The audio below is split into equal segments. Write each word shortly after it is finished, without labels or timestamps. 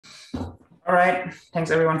All right,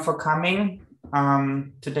 thanks everyone for coming.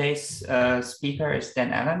 Today's speaker is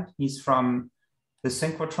Allan. He's from the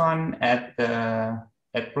synchrotron at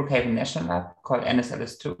Brookhaven National Lab called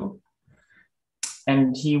NSLS-II.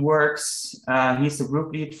 And he works, he's the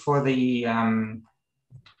group lead for the,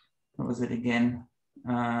 what was it again?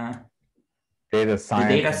 Data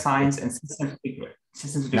science. The data science and systems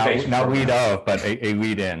integration. Not lead of, but a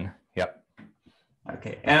lead in. Yep.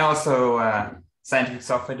 Okay, and also scientific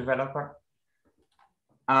software developer.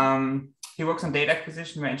 He works on data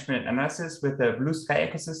acquisition, management, and analysis with the Bluesky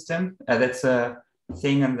ecosystem. That's a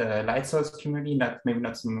thing in the light source community, maybe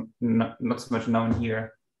not so much known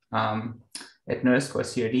here at NERSC or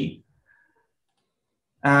CRD.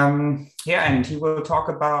 Yeah, and he will talk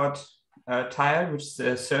about Tile, which is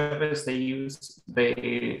a service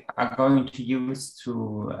they are going to use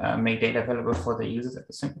to make data available for the users at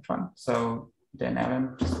the synchrotron. So then,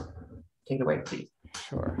 Allan, just take it away, please.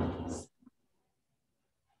 Sure.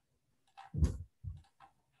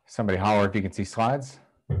 Somebody holler if you can see slides.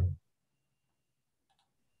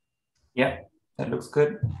 Yeah, that looks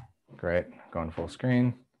good. Great. Going full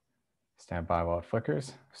screen. Stand by while it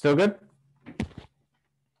flickers. Still good?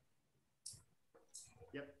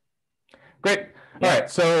 Yep. Great. Yeah. All right.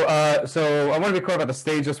 So I want to be clear about the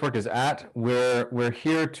stage this work is at. We're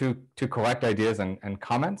here to collect ideas and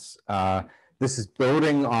comments. This is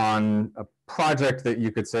building on a project that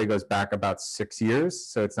you could say goes back about 6 years.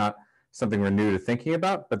 So it's not something we're new to thinking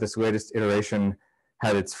about, but this latest iteration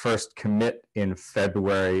had its first commit in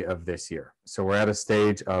February of this year. So we're at a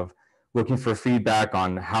stage of looking for feedback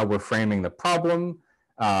on how we're framing the problem,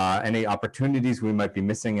 any opportunities we might be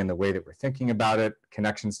missing in the way that we're thinking about it,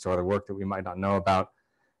 connections to other work that we might not know about,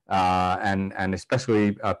 and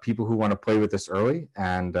especially people who want to play with this early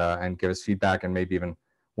and give us feedback and maybe even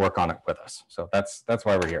work on it with us. So that's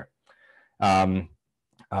why we're here.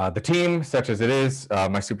 The team, such as it is,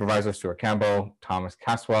 my supervisor, Stuart Campbell, Thomas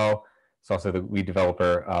Caswell, is also the lead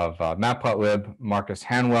developer of Matplotlib, Marcus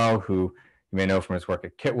Hanwell, who you may know from his work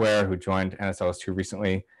at Kitware, who joined NSLS-II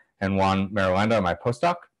recently, and Juan Marulanda, my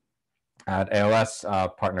postdoc. At ALS,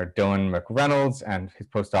 partner Dylan McReynolds and his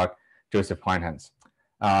postdoc, Joseph Kleinhens.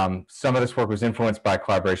 Some of this work was influenced by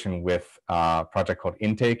collaboration with a project called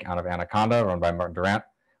Intake out of Anaconda, run by Martin Durant,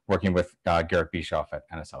 working with Garrett Bischoff at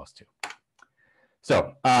NSLS-II.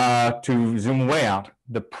 So to zoom way out,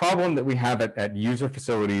 the problem that we have at user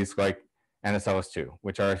facilities like NSLS-II,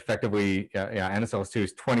 which are effectively, NSLS-II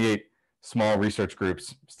is 28 small research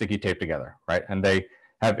groups sticky taped together, right? And they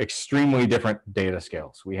have extremely different data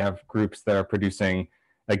scales. We have groups that are producing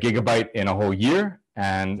a gigabyte in a whole year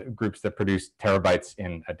and groups that produce terabytes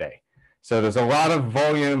in a day. So there's a lot of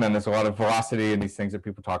volume and there's a lot of velocity in these things that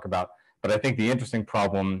people talk about. But I think the interesting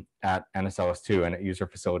problem at NSLS-II and at user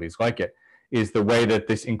facilities like it is the way that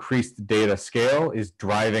this increased data scale is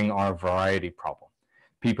driving our variety problem.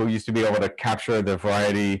 People used to be able to capture the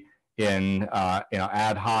variety in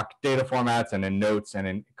ad hoc data formats and in notes and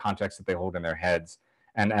in contexts that they hold in their heads.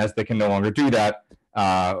 And as they can no longer do that,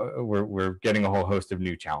 we're getting a whole host of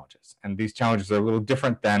new challenges. And these challenges are a little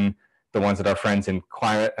different than the ones that our friends in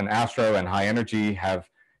climate and astro and high energy have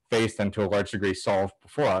faced and to a large degree solved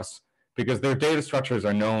before us, because their data structures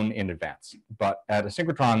are known in advance. But at a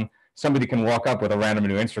synchrotron, somebody can walk up with a random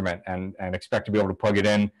new instrument and expect to be able to plug it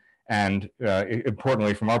in and,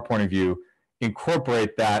 importantly, from our point of view,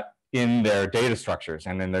 incorporate that in their data structures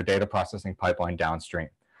and in their data processing pipeline downstream.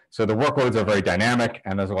 So the workloads are very dynamic,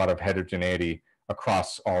 and there's a lot of heterogeneity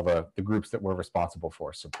across all the groups that we're responsible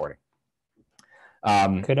for supporting.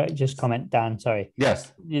 Could I just comment, Dan? Sorry.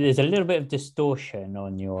 Yes. There's a little bit of distortion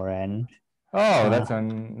on your end. Oh, that's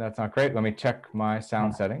not great. Let me check my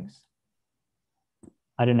sound settings.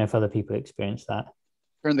 I don't know if other people experience that.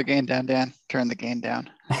 Turn the gain down, Dan. Turn the gain down.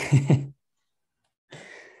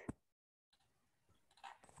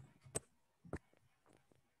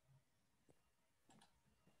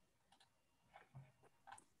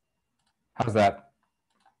 How's that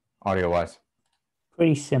audio-wise?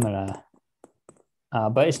 Pretty similar,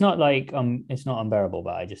 but it's not like it's not unbearable.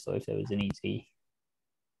 But I just thought if there was an easy.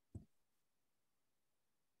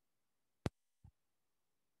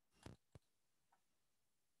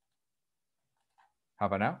 How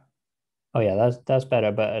about now? Oh yeah, that's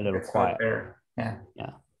better, but a little quiet. Yeah.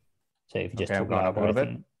 Yeah. So if you just talk I'm going up a little bit.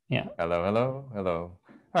 Yeah. Hello, hello, hello.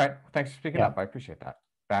 All right. Thanks for speaking up. I appreciate that.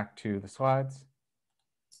 Back to the slides.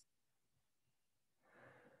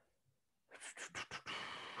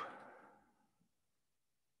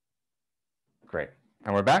 Great.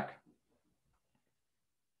 And we're back.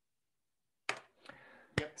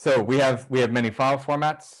 So we have many file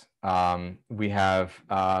formats. We have,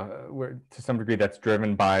 to some degree, that's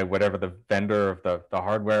driven by whatever the vendor of the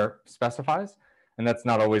hardware specifies, and that's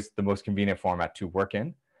not always the most convenient format to work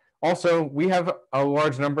in. Also, we have a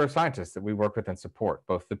large number of scientists that we work with and support,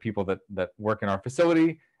 both the people that work in our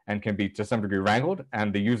facility and can be to some degree wrangled,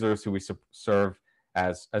 and the users who we serve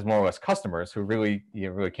as more or less customers who really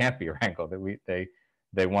can't be wrangled.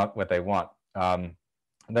 They want what they want.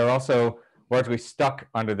 They're also largely stuck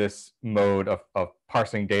under this mode of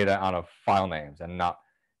parsing data out of file names and not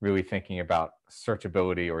really thinking about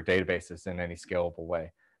searchability or databases in any scalable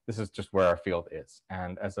way. This is just where our field is.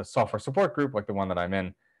 And as a software support group like the one that I'm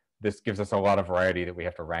in, this gives us a lot of variety that we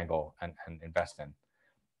have to wrangle and invest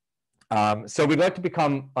in. So we'd like to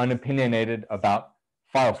become unopinionated about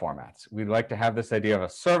file formats. We'd like to have this idea of a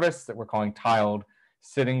service that we're calling tiled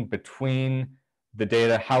sitting between the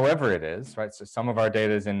data, however it is, right? So some of our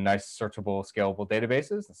data is in nice, searchable, scalable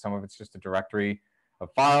databases, and some of it's just a directory of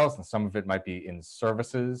files, and some of it might be in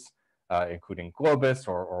services, including Globus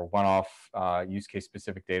or one-off use case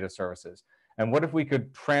specific data services. And what if we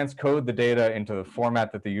could transcode the data into the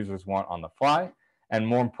format that the users want on the fly, and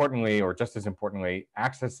more importantly, or just as importantly,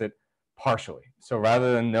 access it partially. So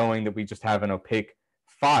rather than knowing that we just have an opaque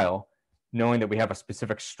file, knowing that we have a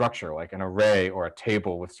specific structure like an array or a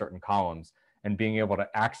table with certain columns, and being able to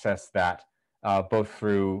access that both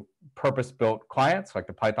through purpose-built clients like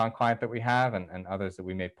the Python client that we have and others that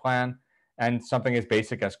we may plan, and something as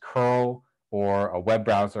basic as curl or a web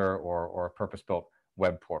browser or a purpose-built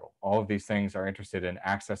web portal. All of these things are interested in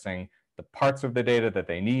accessing the parts of the data that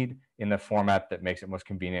they need in the format that makes it most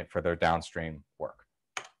convenient for their downstream work.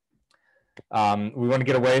 We want to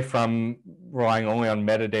get away from relying only on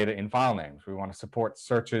metadata in file names. We want to support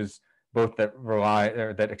searches both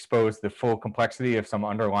that expose the full complexity of some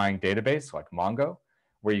underlying database like Mongo,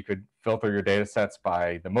 where you could filter your data sets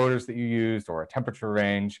by the motors that you used or a temperature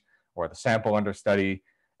range or the sample under study,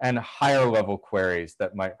 and higher level queries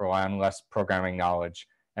that might rely on less programming knowledge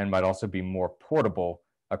and might also be more portable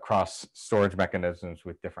across storage mechanisms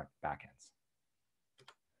with different backends.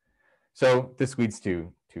 So this leads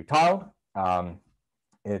to tiled.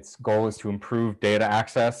 Its goal is to improve data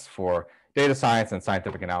access for data science and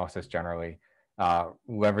scientific analysis generally,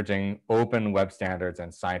 leveraging open web standards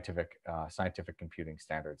and scientific computing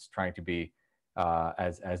standards, trying to be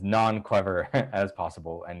as non-clever as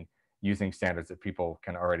possible and using standards that people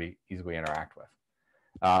can already easily interact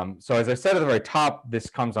with. So as I said at the very top, this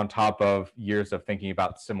comes on top of years of thinking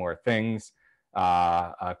about similar things.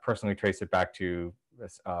 I personally trace it back to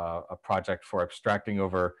this, a project for abstracting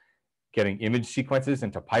over getting image sequences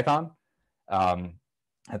into Python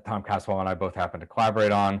that Tom Caswell and I both happen to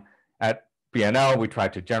collaborate on. At BNL, we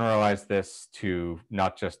tried to generalize this to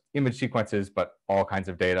not just image sequences, but all kinds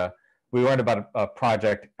of data. We learned about a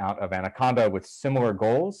project out of Anaconda with similar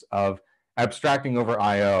goals of abstracting over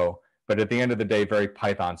I/O, but at the end of the day, very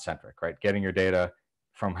Python-centric, right? Getting your data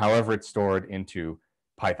from however it's stored into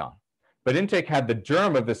Python. But Intake had the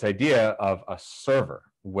germ of this idea of a server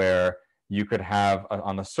where you could have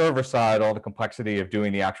on the server side all the complexity of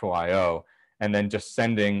doing the actual I/O, and then just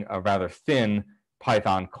sending a rather thin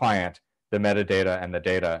Python client the metadata and the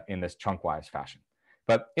data in this chunkwise fashion.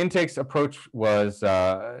 But Intake's approach was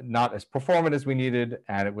not as performant as we needed,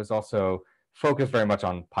 and it was also focused very much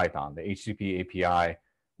on Python. The HTTP API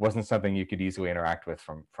wasn't something you could easily interact with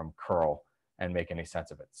from curl and make any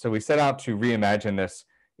sense of it. So we set out to reimagine this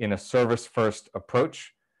in a service-first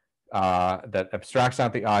approach that abstracts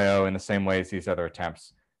out the I/O in the same way as these other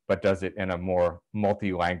attempts, but does it in a more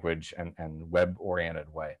multi-language and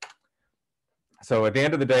web-oriented way. So at the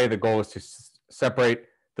end of the day, the goal is to separate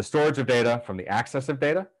the storage of data from the access of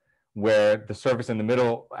data, where the service in the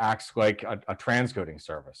middle acts like a transcoding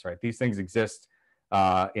service, right? These things exist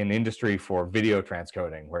in industry for video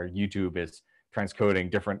transcoding, where YouTube is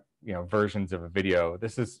transcoding different versions of a video.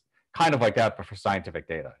 This is kind of like that, but for scientific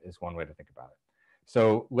data is one way to think about it.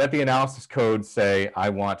 So let the analysis code say, I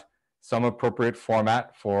want some appropriate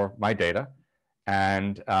format for my data,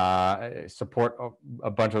 and support a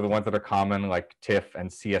bunch of the ones that are common like TIFF and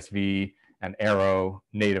CSV and Arrow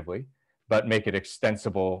natively, but make it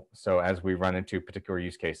extensible so as we run into particular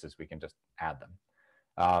use cases, we can just add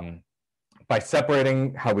them. By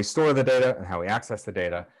separating how we store the data and how we access the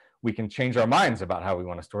data, we can change our minds about how we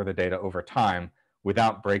want to store the data over time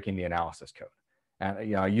without breaking the analysis code.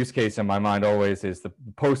 And a use case in my mind always is the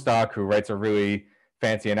postdoc who writes a really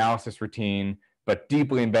fancy analysis routine, but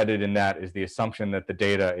deeply embedded in that is the assumption that the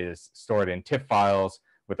data is stored in TIFF files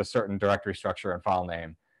with a certain directory structure and file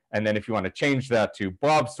name. And then if you want to change that to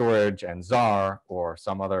blob storage and ZAR or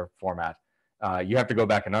some other format, you have to go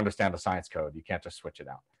back and understand the science code. You can't just switch it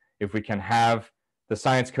out. If we can have the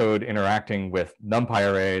science code interacting with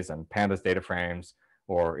NumPy arrays and pandas data frames,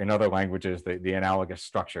 or in other languages, the analogous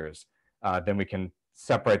structures, then we can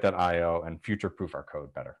separate that I/O and future-proof our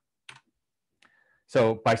code better.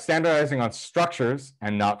 So by standardizing on structures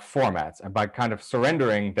and not formats, and by kind of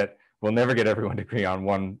surrendering that we'll never get everyone to agree on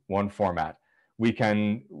one format, we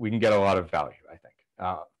can get a lot of value, I think,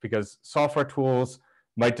 because software tools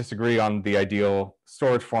might disagree on the ideal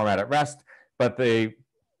storage format at rest, but they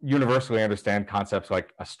universally understand concepts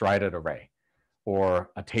like a strided array or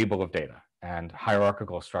a table of data and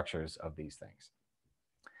hierarchical structures of these things.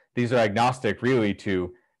 These are agnostic really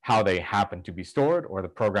to how they happen to be stored or the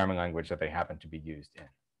programming language that they happen to be used in.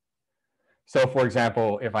 So for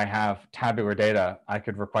example, if I have tabular data, I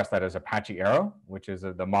could request that as Apache Arrow, which is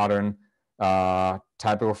the modern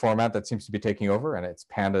tabular format that seems to be taking over, and it's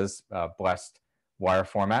Panda's blessed wire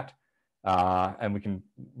format. And we can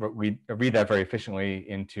read that very efficiently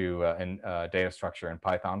into a data structure in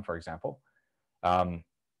Python, for example.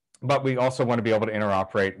 But we also want to be able to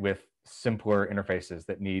interoperate with simpler interfaces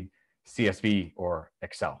that need CSV or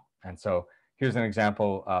Excel. And so here's an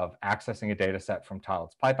example of accessing a data set from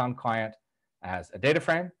Tiled's Python client as a data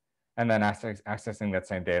frame, and then accessing that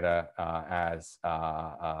same data as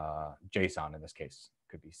JSON, in this case,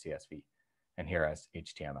 could be CSV, and here as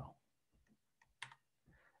HTML.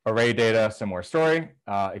 Array data, similar story.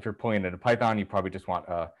 If you're pulling it into Python, you probably just want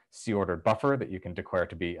a C-ordered buffer that you can declare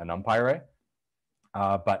to be a NumPy array.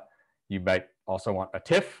 But you might also want a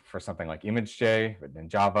TIFF for something like ImageJ written in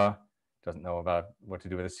Java. Doesn't know about what to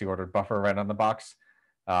do with a C-ordered buffer right on the box.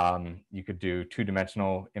 You could do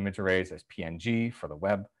two-dimensional image arrays as PNG for the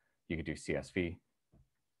web. You could do CSV.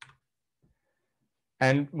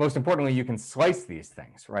 And most importantly, you can slice these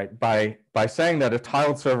things, right? By saying that a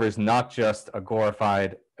tiled server is not just a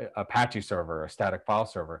glorified Apache server or a static file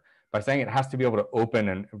server, by saying it has to be able to open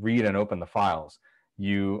and read and open the files,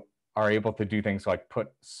 you are able to do things like put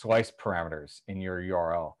slice parameters in your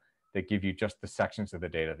URL that give you just the sections of the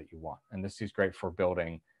data that you want. And this is great for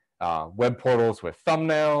building web portals with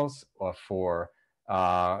thumbnails, or for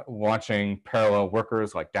launching parallel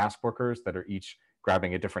workers like Dask workers that are each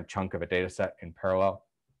grabbing a different chunk of a data set in parallel.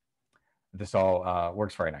 This all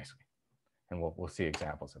works very nicely, and we'll see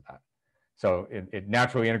examples of that. So it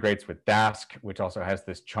naturally integrates with Dask, which also has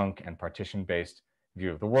this chunk and partition-based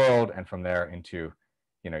view of the world, and from there into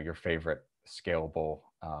your favorite scalable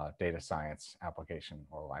data science application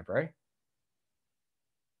or library.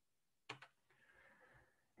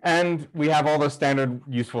 And we have all those standard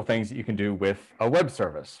useful things that you can do with a web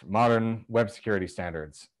service, modern web security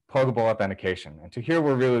standards, pluggable authentication. And to here,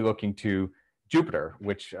 we're really looking to Jupyter,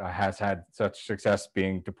 which has had such success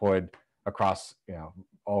being deployed across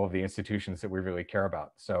all of the institutions that we really care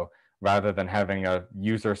about. So rather than having a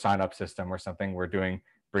user sign-up system or something, we're doing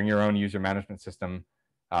bring your own user management system.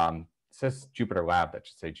 It says Jupyter Lab, that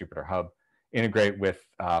should say Jupyter Hub. Integrate with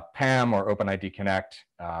PAM or OpenID Connect.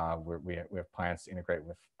 We have plans to integrate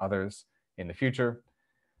with others in the future.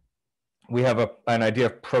 We have an idea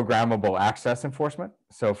of programmable access enforcement.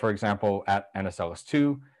 So for example, at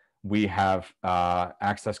NSLS-II, we have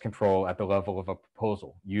access control at the level of a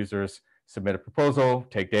proposal. Users submit a proposal,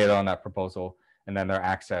 take data on that proposal, and then their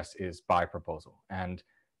access is by proposal. And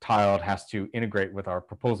Tiled has to integrate with our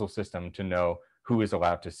proposal system to know who is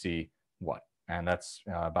allowed to see what. And that's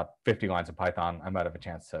about 50 lines of Python. I might have a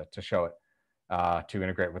chance to show it to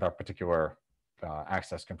integrate with our particular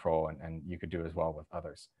access control, and you could do as well with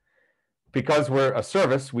others. Because we're a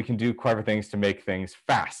service, we can do clever things to make things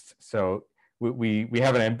fast. So we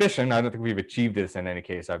have an ambition. I don't think we've achieved this in any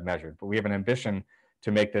case I've measured, but we have an ambition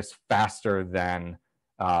to make this faster than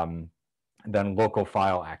local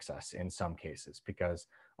file access in some cases, because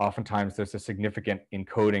oftentimes there's a significant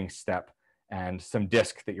encoding step and some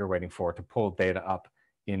disk that you're waiting for to pull data up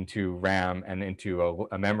into RAM and into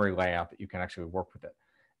a memory layout that you can actually work with it.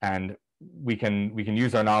 And we can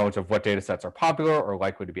use our knowledge of what data sets are popular or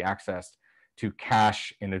likely to be accessed to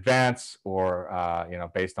cache in advance, or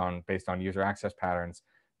based on user access patterns,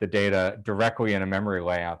 the data directly in a memory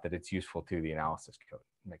layout that it's useful to the analysis code,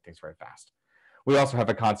 make things very fast. We also have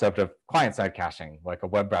a concept of client-side caching, like a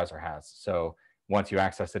web browser has. So once you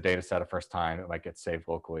access the data set a first time, it might get saved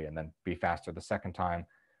locally and then be faster the second time,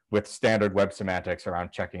 with standard web semantics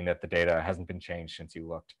around checking that the data hasn't been changed since you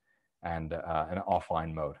looked, and an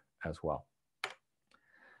offline mode as well.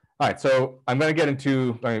 All right, so I'm going to get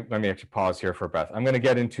into, let me actually pause here for a breath. I'm going to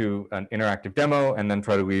get into an interactive demo and then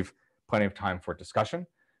try to leave plenty of time for discussion.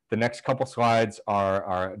 The next couple slides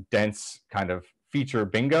are dense kind of feature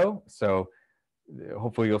bingo. So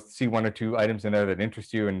hopefully you'll see one or two items in there that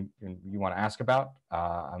interest you and you want to ask about.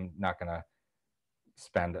 I'm not going to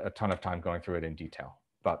spend a ton of time going through it in detail.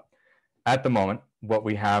 But at the moment, what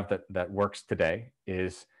we have that works today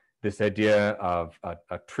is this idea of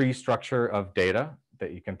a tree structure of data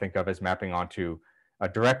that you can think of as mapping onto a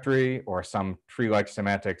directory or some tree-like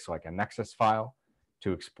semantics like a nexus file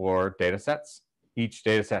to explore data sets. Each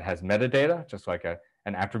data set has metadata, just like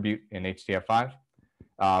an attribute in HDF5.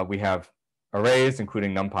 We have arrays,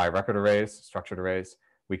 including NumPy record arrays, structured arrays.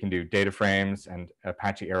 We can do data frames and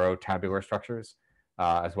Apache Arrow tabular structures,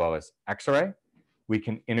 as well as Xarray. We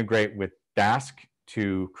can integrate with Dask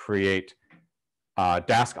to create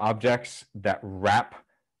Dask objects that wrap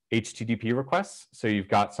HTTP requests. So you've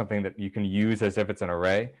got something that you can use as if it's an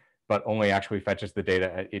array, but only actually fetches the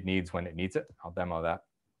data it needs when it needs it. I'll demo that.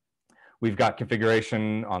 We've got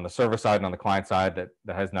configuration on the server side and on the client side that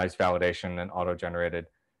has nice validation and auto-generated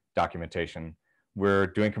documentation. We're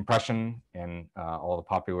doing compression in all the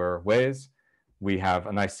popular ways. We have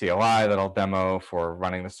a nice CLI that I'll demo for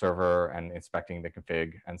running the server and inspecting the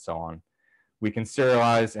config and so on. We can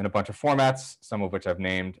serialize in a bunch of formats, some of which I've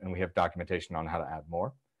named, and we have documentation on how to add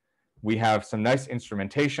more. We have some nice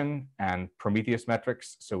instrumentation and Prometheus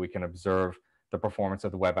metrics, so we can observe the performance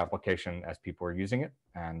of the web application as people are using it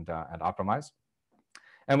and optimize.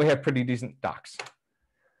 And we have pretty decent docs.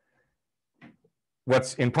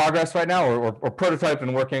 What's in progress right now, or prototyped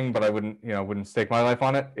and working, but I wouldn't stake my life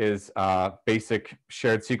on it, is basic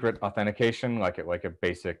shared secret authentication, like a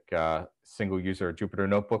basic single user Jupyter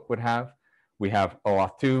notebook would have. We have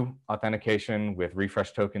OAuth 2 authentication with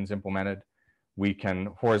refresh tokens implemented. We can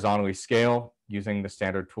horizontally scale using the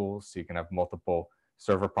standard tools, so you can have multiple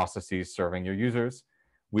server processes serving your users.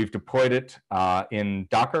 We've deployed it in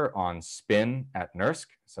Docker on Spin at NERSC,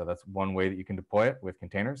 so that's one way that you can deploy it with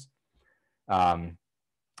containers.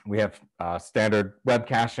 We have standard web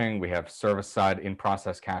caching. We have server-side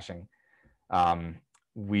in-process caching.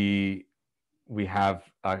 We have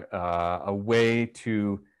a way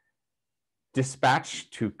to dispatch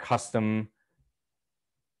to custom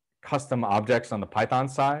objects on the Python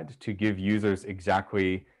side to give users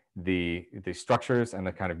exactly the structures and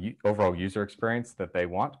the kind of overall user experience that they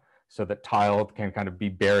want, so that tiled can kind of be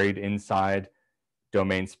buried inside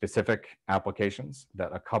domain-specific applications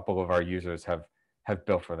that a couple of our users have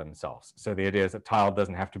built for themselves. So the idea is that tiled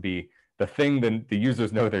doesn't have to be the thing that the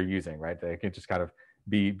users know they're using, right? They can just kind of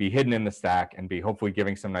be hidden in the stack and be hopefully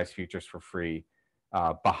giving some nice features for free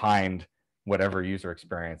behind whatever user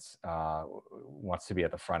experience wants to be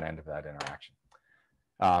at the front end of that interaction.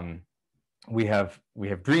 We have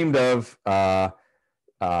dreamed of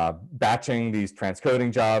batching these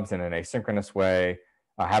transcoding jobs in an asynchronous way,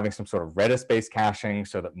 having some sort of Redis-based caching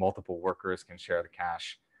so that multiple workers can share the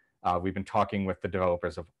cache. We've been talking with the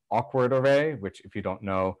developers of Awkward Array, which, if you don't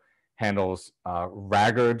know, handles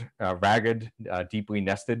ragged, deeply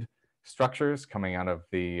nested structures coming out of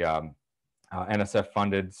the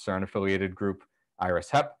NSF-funded CERN-affiliated group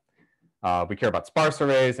IRIS-HEP. We care about sparse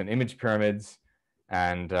arrays and image pyramids,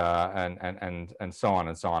 and so on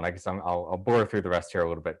and so on. I guess I'll bore through the rest here a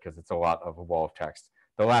little bit because it's a lot of a wall of text.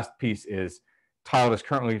 The last piece is tiled is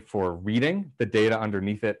currently for reading. The data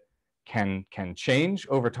underneath it can change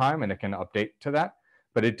over time, and it can update to that,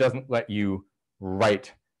 but it doesn't let you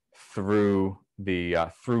write through the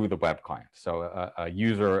web client. So a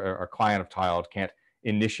user or client of tiled can't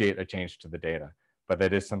initiate a change to the data, but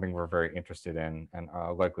that is something we're very interested in and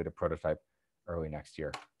are likely to prototype early next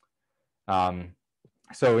year.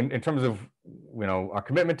 So in terms of our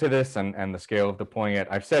commitment to this and the scale of deploying it,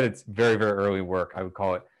 I've said it's very, very early work. I would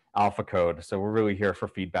call it alpha code. So we're really here for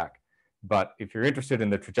feedback. But if you're interested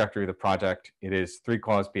in the trajectory of the project, it is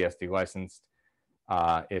 3-clause BSD licensed.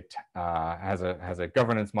 It has a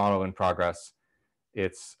governance model in progress.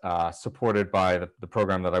 It's supported by the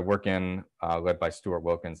program that I work in, led by Stuart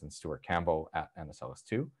Wilkins and Stuart Campbell at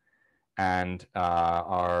NSLS-II. And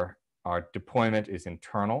our deployment is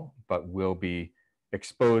internal, but will be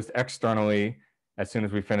exposed externally as soon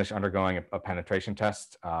as we finish undergoing a penetration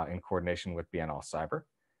test in coordination with BNL Cyber.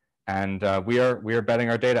 And we are betting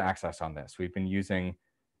our data access on this. We've been using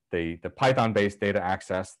the Python-based data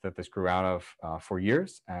access that this grew out of for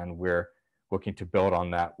years, and we're looking to build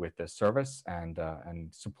on that with this service and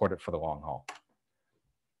support it for the long haul.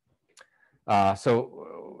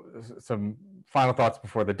 So some final thoughts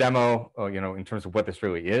before the demo, in terms of what this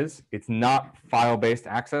really is. It's not file-based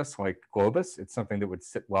access like Globus. It's something that would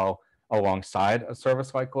sit well alongside a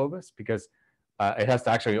service like Globus because it has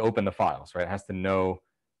to actually open the files, right? It has to know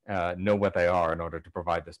what they are in order to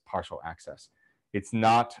provide this partial access. It's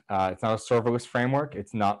not a serverless framework.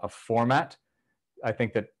 It's not a format. I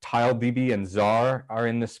think that TiledDB and ZAR are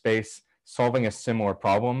in this space, solving a similar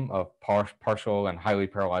problem of partial and highly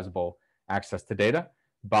parallelizable access to data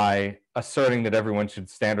by asserting that everyone should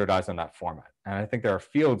standardize on that format. And I think there are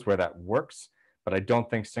fields where that works, but I don't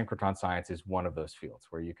think synchrotron science is one of those fields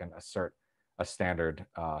where you can assert a standard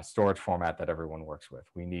storage format that everyone works with.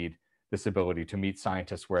 We need this ability to meet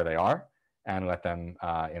scientists where they are and let them,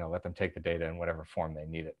 let them take the data in whatever form they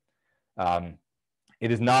need it.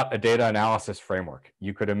 It is not a data analysis framework.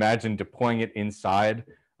 You could imagine deploying it inside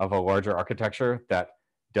of a larger architecture that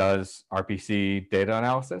does RPC data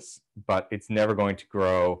analysis, but it's never going to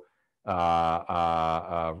grow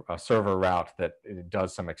a server route that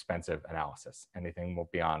does some expensive analysis, anything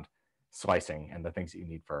beyond slicing and the things that you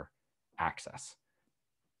need for access.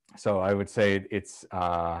 So I would say it's,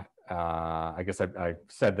 I guess I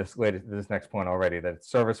said this next point already, that it's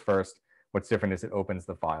service first. What's different is it opens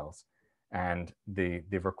the files. And the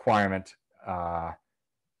requirement,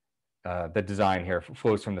 the design here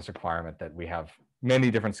flows from this requirement that we have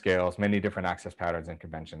many different scales, many different access patterns and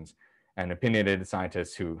conventions, and opinionated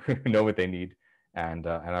scientists who know what they need, and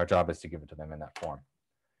our job is to give it to them in that form.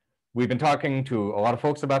 We've been talking to a lot of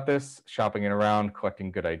folks about this, shopping it around,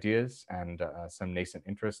 collecting good ideas, and some nascent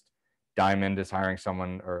interest. Diamond is hiring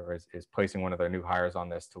someone, or is placing one of their new hires on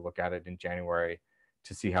this to look at it in January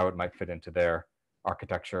to see how it might fit into their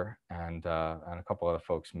architecture, and a couple other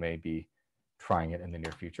folks may be trying it in the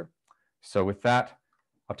near future. So with that,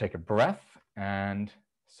 I'll take a breath and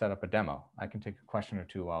set up a demo. I can take a question or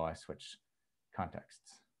two while I switch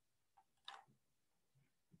contexts.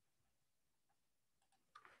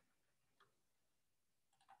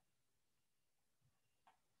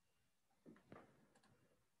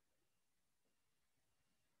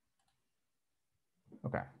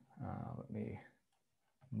 Okay, let me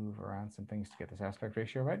move around some things to get this aspect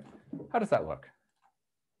ratio right. How does that look?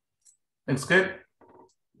 It's good.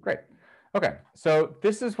 Great. Okay, so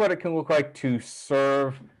this is what it can look like to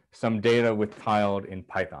serve some data with tiled in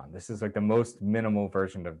Python. This is like the most minimal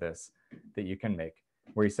version of this that you can make,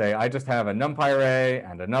 where you say, I just have a NumPy array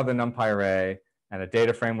and another NumPy array and a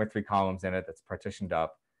data frame with 3 columns in it that's partitioned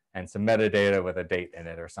up and some metadata with a date in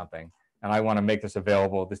it or something. And I want to make this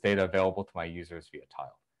available, this data available to my users via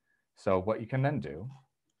tiled. So what you can then do,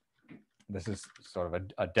 this is sort of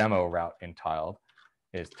a demo route in tiled,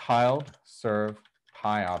 is tiled serve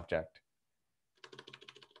PyObject,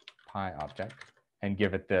 and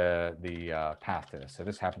give it the path to this. So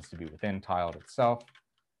this happens to be within tiled itself.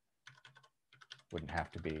 Wouldn't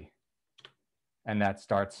have to be. And that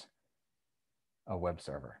starts a web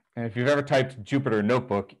server. And if you've ever typed Jupyter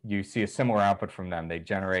Notebook, you see a similar output from them. They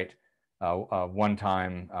generate a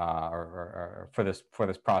one-time, or for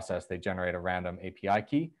this process, they generate a random API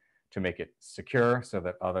key to make it secure so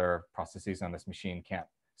that other processes on this machine can't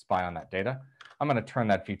spy on that data. I'm going to turn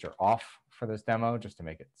that feature off for this demo just to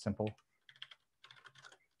make it simple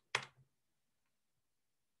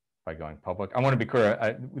by going public. I want to be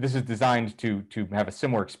clear, this is designed to have a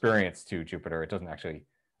similar experience to Jupyter. It doesn't actually,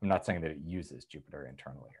 I'm not saying that it uses Jupyter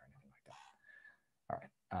internally or anything like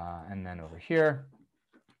that. All right, and then over here,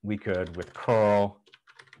 we could, with curl,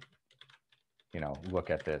 look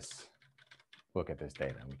at this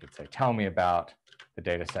data. We could say, tell me about the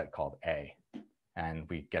data set called A, and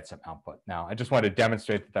we get some output. Now, I just want to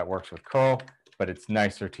demonstrate that that works with curl, but it's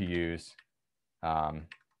nicer to use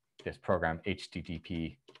this program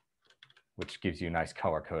HTTP, which gives you nice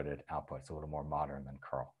color-coded output. It's a little more modern than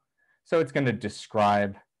curl. So it's going to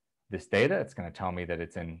describe this data. It's going to tell me that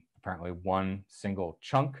it's in apparently one single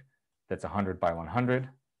chunk that's 100 by 100.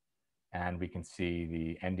 And we can see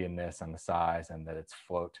the endianness and the size, and that it's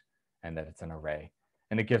float, and that it's an array.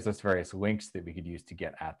 And it gives us various links that we could use to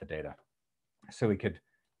get at the data. So we could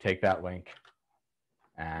take that link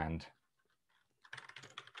and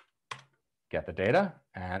get the data.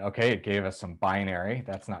 And OK, it gave us some binary.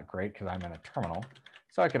 That's not great because I'm in a terminal.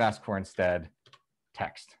 So I could ask for instead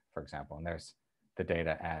text, for example. And there's the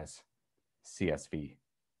data as CSV.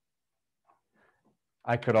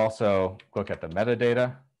 I could also look at the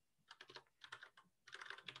metadata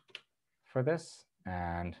for this,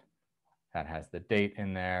 and that has the date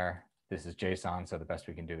in there. This is JSON, so the best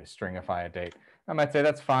we can do is stringify a date. I might say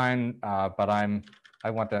that's fine, but I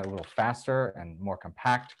want that a little faster and more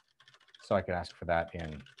compact, so I could ask for that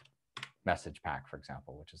in message pack, for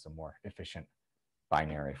example, which is a more efficient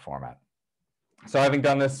binary format. So having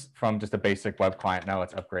done this from just a basic web client, now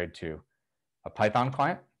let's upgrade to a Python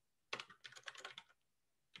client.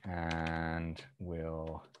 And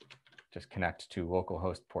we'll just connect to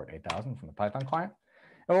localhost port 8000 from the Python client.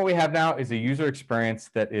 And what we have now is a user experience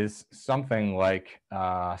that is something like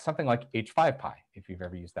H5Py, if you've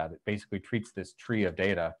ever used that. It basically treats this tree of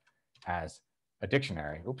data as a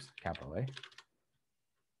dictionary, oops, capital A,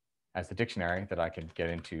 as the dictionary that I can get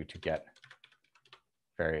into to get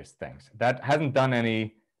various things. That hasn't done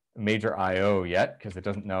any major I/O yet because it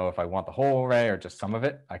doesn't know if I want the whole array or just some of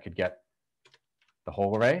it. I could get the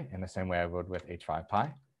whole array in the same way I would with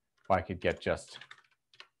H5Py, or I could get just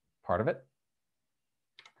part of it.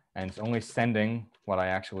 And it's only sending what I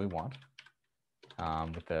actually want.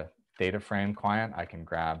 With the data frame client, I can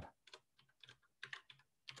grab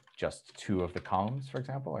just 2 of the columns, for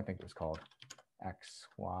example. I think it was called X,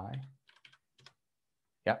 Y.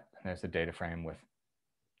 Yep, and there's the data frame with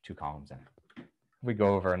 2 columns in it. If we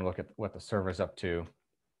go over and look at what the server's up to,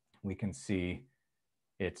 we can see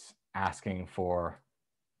it's asking for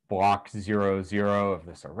block 0, 0 of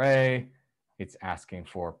this array. It's asking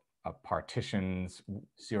for partitions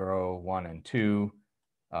 0, 1, and 2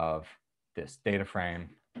 of this data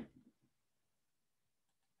frame,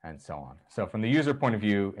 and so on. So from the user point of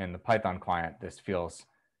view in the Python client, this feels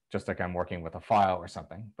just like I'm working with a file or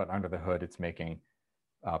something, but under the hood, it's making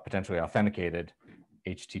potentially authenticated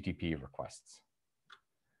HTTP requests.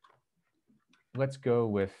 Let's go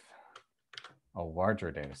with a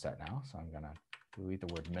larger data set now. So I'm going to delete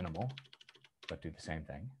the word minimal, but do the same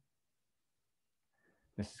thing.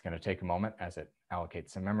 This is going to take a moment as it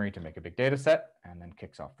allocates some memory to make a big data set and then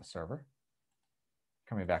kicks off the server.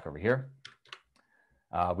 Coming back over here,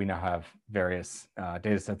 we now have various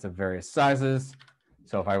data sets of various sizes.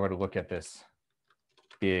 So if I were to look at this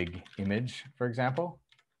big image, for example,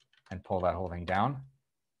 and pull that whole thing down,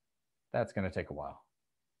 that's going to take a while.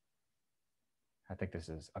 I think this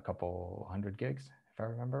is a couple 100 gigs, if I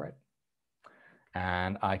remember right.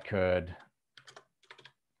 And I could,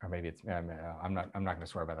 or maybe it's, I'm not going to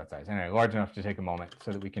swear by that size. Anyway, large enough to take a moment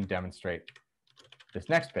so that we can demonstrate this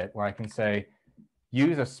next bit where I can say,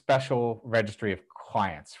 use a special registry of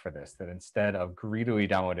clients for this, that instead of greedily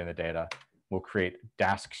downloading the data, will create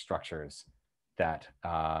Dask structures that,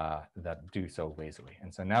 that do so lazily.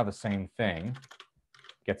 And so now the same thing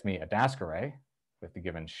gets me a Dask array with the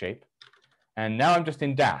given shape. And now I'm just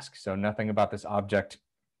in Dask. So nothing about this object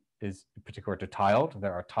is particular to tiled.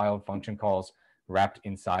 There are tiled function calls wrapped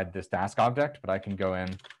inside this Dask object, but I can go in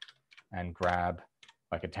and grab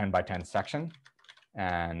like a 10 by 10 section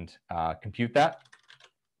and compute that.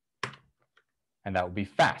 And that would be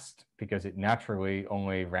fast because it naturally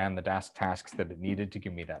only ran the Dask tasks that it needed to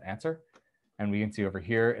give me that answer. And we can see over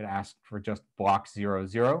here, it asked for just block 0,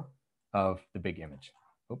 0 of the big image.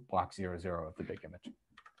 Oh, block 0, 0 of the big image.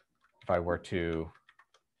 If I were to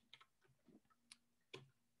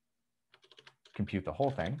compute the whole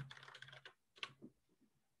thing,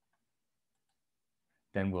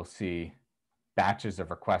 then we'll see batches of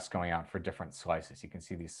requests going out for different slices. You can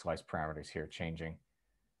see these slice parameters here changing.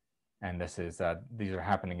 And this is these are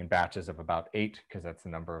happening in batches of about 8 because that's the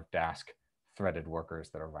number of Dask threaded workers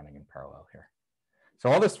that are running in parallel here. So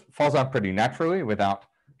all this falls out pretty naturally without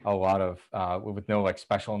a lot of, with no like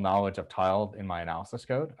special knowledge of tiled in my analysis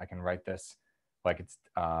code. I can write this like it's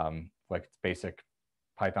basic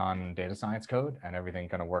Python data science code, and everything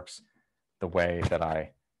kind of works the way that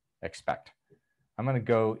I expect. I'm going to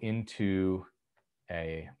go into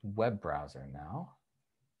a web browser now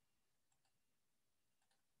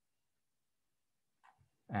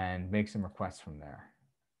and make some requests from there.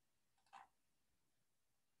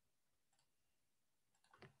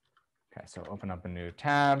 Okay, so open up a new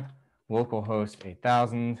tab, localhost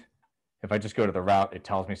 8000. If I just go to the route, it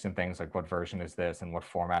tells me some things like what version is this and what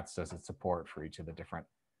formats does it support for each of the different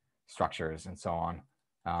structures and so on.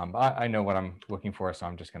 I know what I'm looking for, so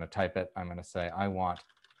I'm just going to type it. I'm going to say I want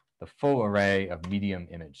the full array of medium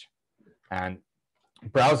image. And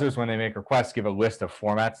browsers, when they make requests, give a list of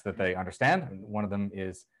formats that they understand. One of them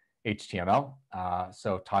is HTML.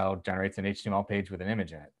 So Tile generates an HTML page with an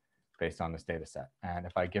image in it based on this data set. And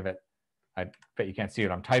if I give it, I bet you can't see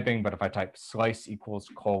what I'm typing, but if I type slice equals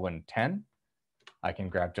 :10, I can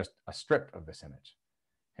grab just a strip of this image.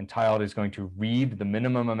 And Tiled is going to read the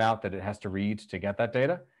minimum amount that it has to read to get that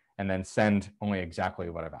data, and then send only exactly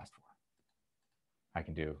what I've asked for. I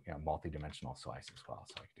can do multi-dimensional slice as well.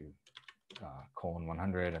 So I can do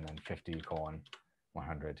 :100 and then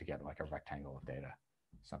 50:100 to get like a rectangle of data,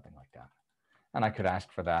 something like that. And I could ask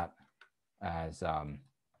for that as,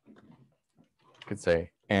 could say,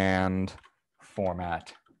 and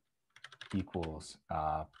format equals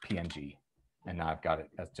PNG. And now I've got it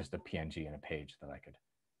as just a PNG in a page that I could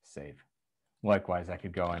save. Likewise, I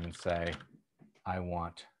could go in and say, I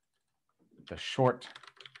want the short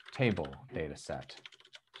table data set,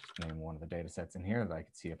 name one of the data sets in here that I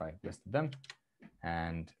could see if I listed them.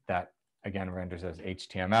 And that, again, renders as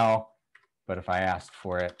HTML. But if I asked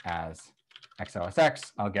for it as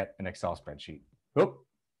XLSX, I'll get an Excel spreadsheet. Oh,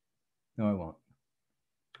 no, I won't.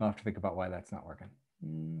 I'll have to think about why that's not working.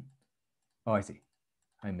 Oh, I see.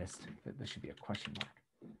 I missed that. There should be a question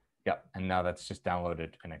mark. Yep, and now that's just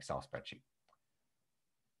downloaded an Excel spreadsheet.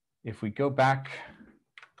 If we go back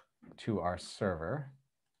to our server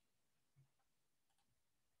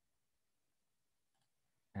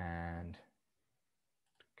and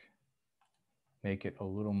make it a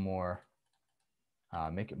little more,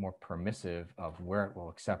 make it more permissive of where it will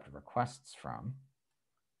accept requests from.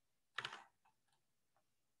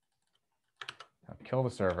 I'll kill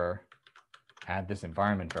the server, add this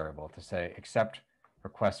environment variable to say accept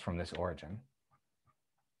requests from this origin.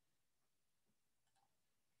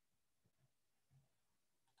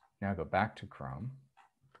 Now go back to Chrome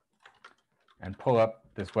and pull up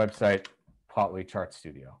this website, Plotly Chart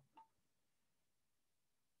Studio.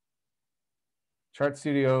 Chart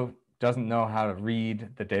Studio doesn't know how to read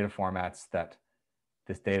the data formats that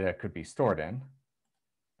this data could be stored in,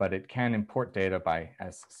 but it can import data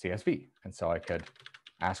as CSV. And so I could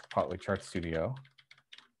ask Plotly Chart Studio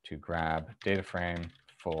to grab data frame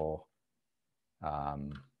full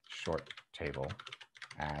short table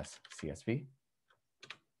as CSV.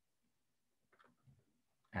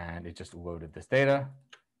 And it just loaded this data,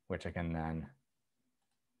 which I can then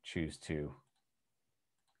choose to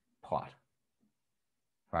plot.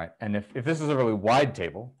 Right, and if this is a really wide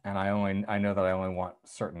table and I know that I only want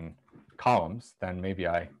certain columns, then maybe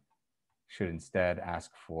I should instead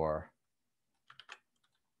ask for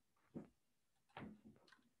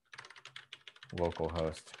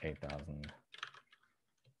localhost 8000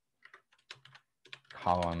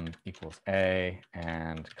 column equals A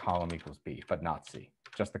and column equals B, but not C,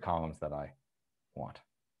 just the columns that I want.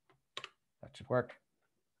 That should work.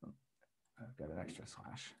 I've got an extra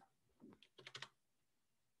slash.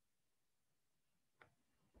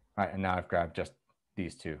 All right, and now I've grabbed just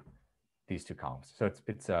these two columns. So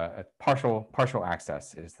it's a partial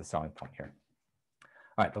access is the selling point here.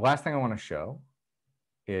 All right, the last thing I want to show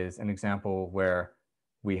is an example where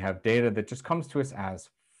we have data that just comes to us as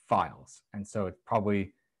files. And so it's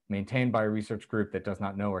probably maintained by a research group that does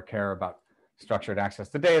not know or care about structured access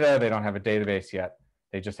to data. They don't have a database yet.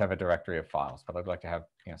 They just have a directory of files, but I'd like to have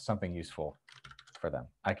something useful for them.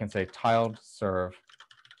 I can say tiled serve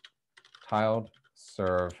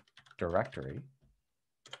directory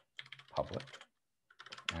public,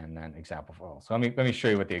 and then example files. So let me show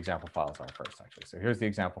you what the example files are first, actually. So here's the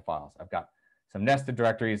example files. I've got some nested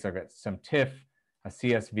directories. I've got some TIFF, a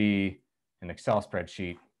CSV, an Excel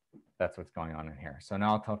spreadsheet. That's what's going on in here. So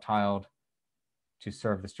now I'll tell tiled to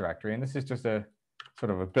serve this directory. And this is just a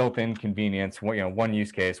sort of a built-in convenience, one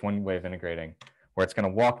use case, one way of integrating, where it's going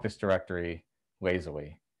to walk this directory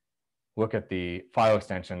lazily, look at the file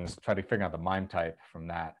extensions, try to figure out the MIME type from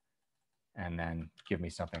that, and then give me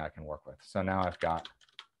something I can work with. So now I've got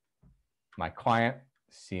my client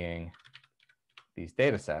seeing these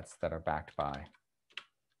data sets that are backed by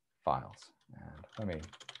files. And let me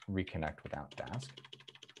reconnect without Dask.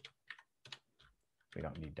 We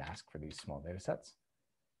don't need Dask for these small data sets.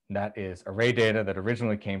 That is array data that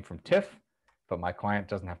originally came from TIFF, but my client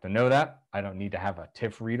doesn't have to know that. I don't need to have a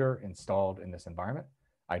TIFF reader installed in this environment.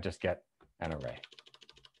 I just get an array.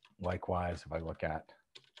 Likewise, if I look at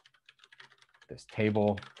this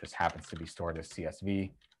table, this happens to be stored as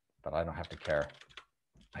CSV, but I don't have to care.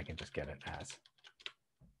 I can just get it as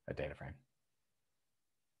a data frame.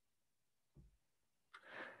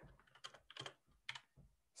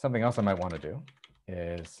 Something else I might want to do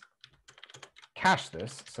is cache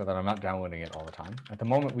this so that I'm not downloading it all the time. At the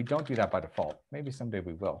moment, we don't do that by default. Maybe someday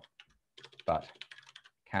we will, but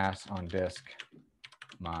cache on disk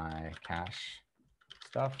my cache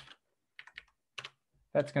stuff.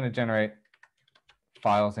 That's going to generate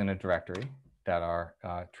files in a directory that are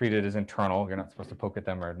treated as internal. You're not supposed to poke at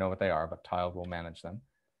them or know what they are, but tiled will manage them.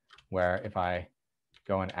 Where if I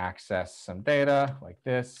go and access some data like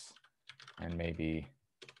this, and maybe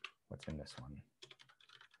what's in this one?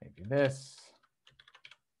 Maybe this.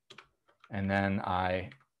 And then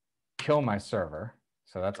I kill my server,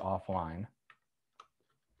 so that's offline.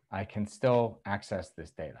 I can still access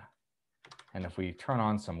this data. And if we turn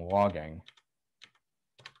on some logging,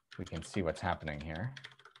 we can see what's happening here,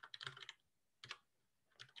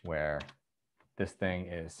 where this thing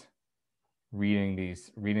is reading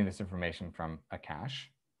this information from a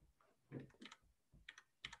cache.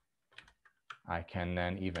 I can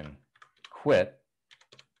then even quit,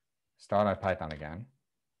 start IPython again,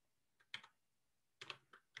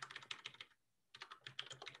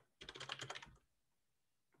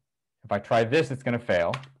 if I try this, it's going to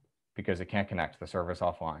fail because it can't connect. The server's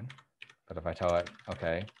offline. But if I tell it,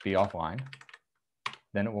 okay, be offline,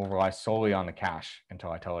 then it will rely solely on the cache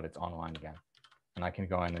until I tell it it's online again. And I can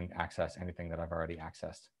go in and access anything that I've already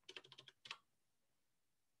accessed.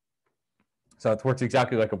 So it works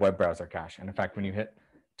exactly like a web browser cache. And in fact, when you hit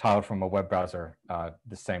tiled from a web browser,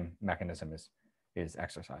 the same mechanism is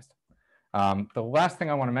exercised. The last thing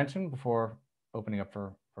I want to mention before opening up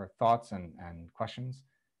for thoughts and questions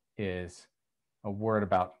is a word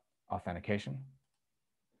about authentication.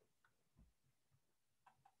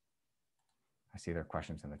 I see there are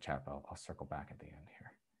questions in the chat, but I'll circle back at the end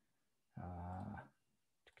here.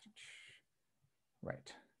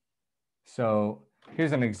 Right. So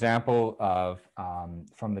here's an example of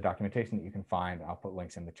from the documentation that you can find. I'll put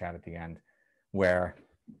links in the chat at the end, where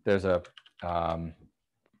there's a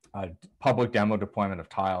public demo deployment of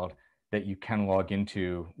tiled that you can log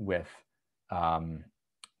into with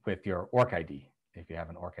your ORC ID if you have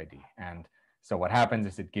an ORC ID. And so what happens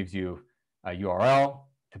is it gives you a URL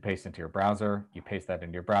to paste into your browser. You paste that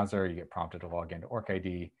into your browser, you get prompted to log into ORC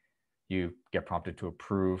ID. You get prompted to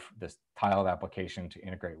approve this tiled application to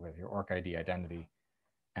integrate with your ORC ID identity.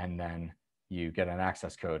 And then you get an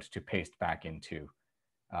access code to paste back into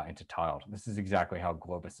tiled. This is exactly how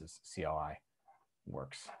Globus's CLI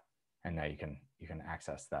works. And now you can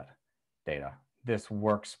access that data. This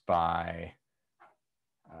works by,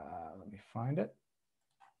 let me find it.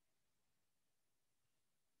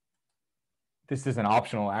 This is an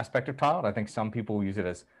optional aspect of tiled. I think some people use it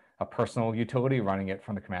as a personal utility, running it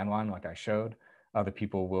from the command line like I showed. Other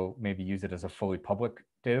people will maybe use it as a fully public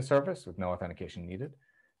data service with no authentication needed.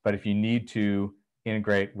 But if you need to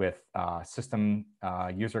integrate with system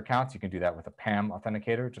user accounts, you can do that with a PAM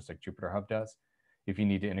authenticator, just like Jupyter Hub does. If you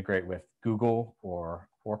need to integrate with Google or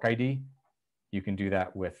ORCID, you can do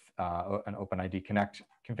that with an OpenID Connect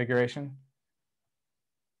configuration.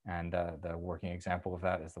 And the working example of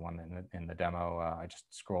that is the one in the demo I just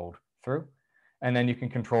scrolled through. And then you can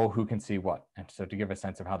control who can see what. And so to give a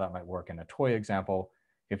sense of how that might work in a toy example,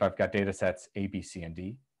 if I've got data sets A, B, C, and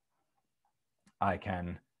D, I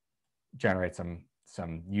can generate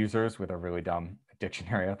some users with a really dumb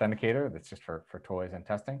dictionary authenticator that's just for toys and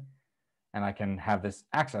testing. And I can have this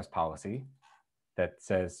access policy that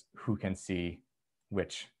says who can see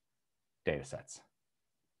which data sets.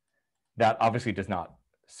 That obviously does not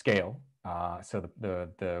scale. So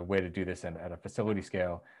the way to do this at a facility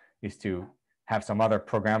scale is to have some other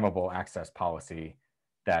programmable access policy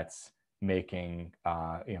that's making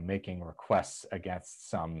making requests against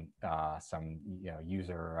some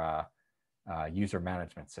user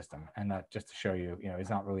management system. And that, just to show you, is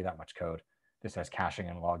not really that much code. This has caching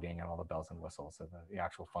and logging and all the bells and whistles. So the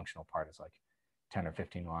actual functional part is like 10 or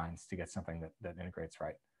 15 lines to get something that integrates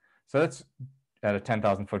right. So that's at a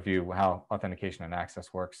 10,000-foot view how authentication and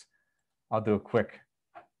access works. I'll do a quick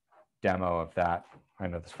demo of that. I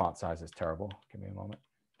know this font size is terrible. Give me a moment.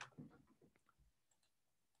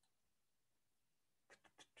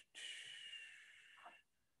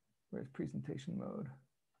 Where's presentation mode?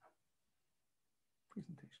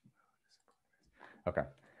 Presentation mode. Okay.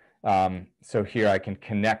 So here I can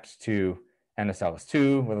connect to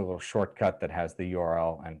NSLS-II with a little shortcut that has the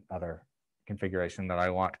URL and other configuration that I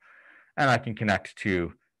want. And I can connect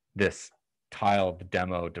to this tiled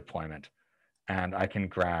demo deployment. And I can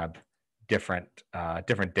grab different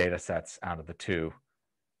data sets out of the two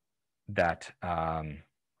that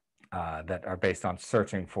are based on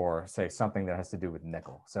searching for, say, something that has to do with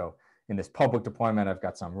nickel. So in this public deployment, I've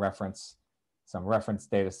got some reference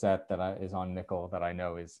data set that is on nickel that I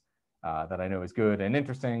know is good and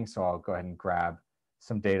interesting. So I'll go ahead and grab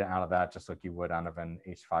some data out of that, just like you would out of an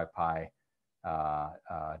H5Pi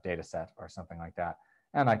data set or something like that.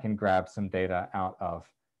 And I can grab some data out of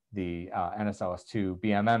the NSLS-II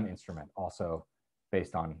BMM instrument, also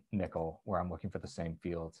based on nickel, where I'm looking for the same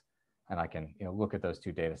fields. And I can look at those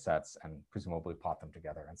two data sets and presumably plot them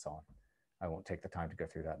together and so on. I won't take the time to go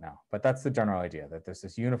through that now. But that's the general idea, that there's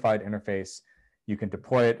this unified interface. You can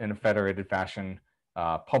deploy it in a federated fashion,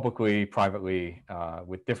 publicly, privately,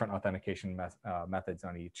 with different authentication methods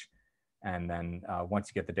on each. And then once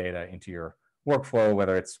you get the data into your workflow,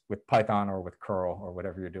 whether it's with Python or with curl or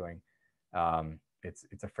whatever you're doing,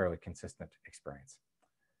 it's a fairly consistent experience.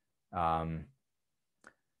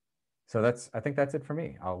 So I think that's it for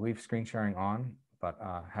me. I'll leave screen sharing on, but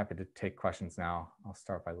happy to take questions now. I'll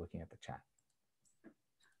start by looking at the chat.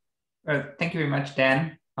 Thank you very much,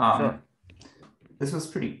 Dan. Sure. This was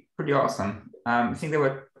pretty awesome. I think there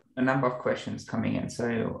were a number of questions coming in.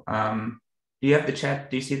 So do you have the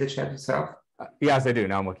chat? Do you see the chat yourself? Yes, I do.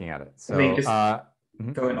 Now I'm looking at it. So I mean, just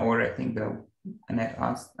go in order, I think, though. Annette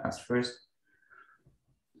asked first.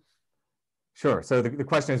 Sure. So the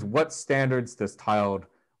question is, what standards does tiled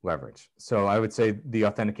leverage? So I would say the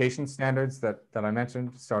authentication standards that I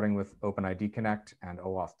mentioned, starting with OpenID Connect and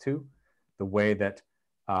OAuth 2, the way that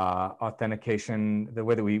authentication, the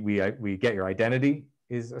way that we get your identity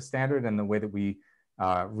is a standard, and the way that we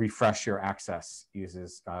refresh your access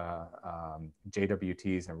uses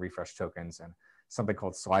JWTs and refresh tokens and something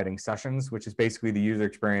called sliding sessions, which is basically the user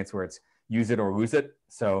experience where it's use it or lose it.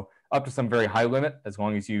 So up to some very high limit, as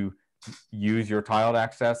long as you use your tiled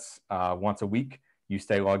access once a week, you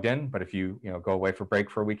stay logged in. But if you go away for break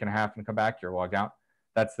for a week and a half and come back, you're logged out.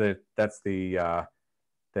 That's the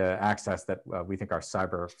access that we think our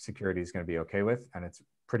cyber security is going to be okay with, and it's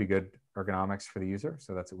pretty good ergonomics for the user.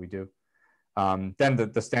 So that's what we do. Then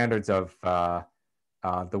the standards of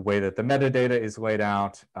the way that the metadata is laid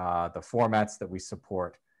out, the formats that we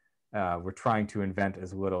support, we're trying to invent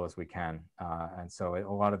as little as we can. And so a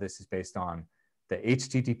lot of this is based on the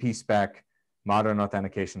HTTP spec, modern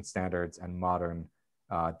authentication standards, and modern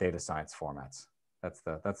data science formats. That's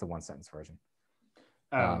the one sentence version.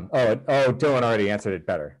 Dylan already answered it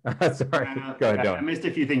better. Sorry, go ahead, Dylan. I missed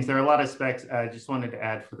a few things. There are a lot of specs. I just wanted to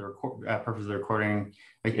add for the purpose of the recording,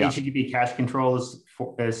 like HTTP cache control is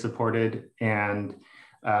supported, and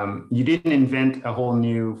you didn't invent a whole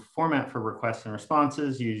new format for requests and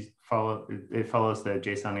responses. It follows the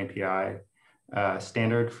JSON API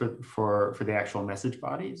standard for the actual message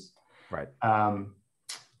bodies. Right.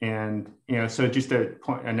 And so just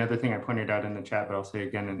another thing I pointed out in the chat, but I'll say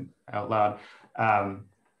again out loud.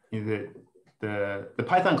 The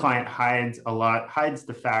Python client hides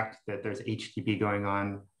the fact that there's HTTP going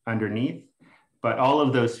on underneath, but all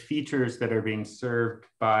of those features that are being served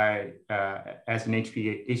by as an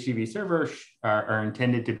HTTP server are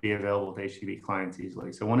intended to be available to HTTP clients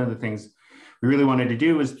easily. So one of the things we really wanted to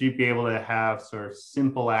do was to be able to have sort of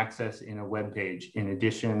simple access in a web page, in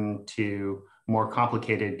addition to more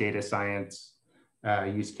complicated data science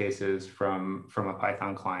use cases from a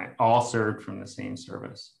Python client, all served from the same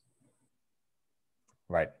service.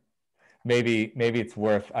 Right. Maybe it's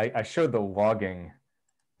worth, I showed the logging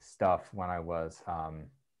stuff when I was,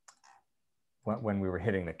 when we were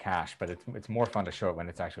hitting the cache, but it's more fun to show it when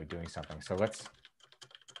it's actually doing something. So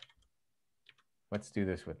let's do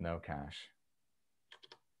this with no cache.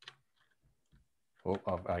 Oh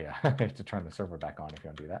yeah, I have to turn the server back on if you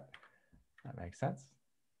want to do that. That makes sense.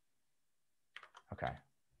 Okay,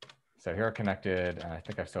 so here are connected, and I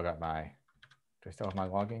think I've still got do I still have my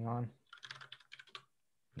logging on?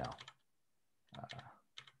 No.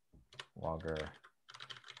 Logger.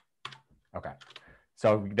 Okay,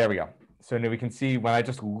 so there we go. So now we can see when I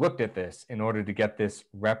just looked at this, in order to get this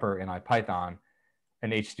repr in IPython,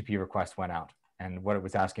 an HTTP request went out. And what it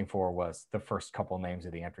was asking for was the first couple names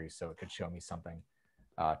of the entries, so it could show me something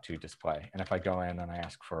to display. And if I go in and I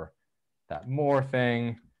ask for that more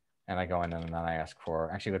thing, and I go in and then I ask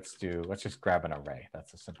for, actually, let's just grab an array.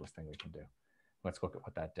 That's the simplest thing we can do. Let's look at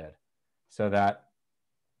what that did. So that,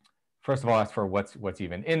 first of all, asked for what's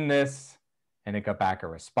even in this, and it got back a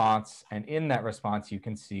response. And in that response, you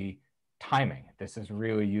can see timing. This is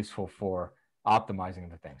really useful for optimizing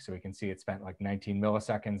the thing. So we can see it spent like 19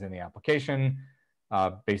 milliseconds in the application,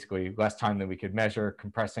 basically less time than we could measure,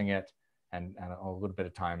 compressing it, and a little bit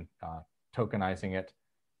of time tokenizing it.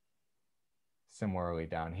 Similarly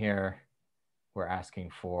down here, we're asking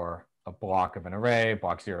for a block of an array,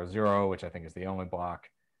 block 00, which I think is the only block,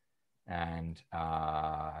 and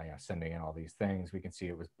sending in all these things. We can see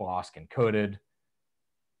it was BLOSK encoded,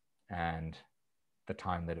 and the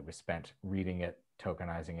time that it was spent reading it,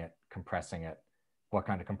 tokenizing it, compressing it, what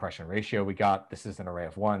kind of compression ratio we got. This is an array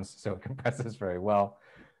of ones, so it compresses very well,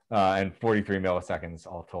 and 43 milliseconds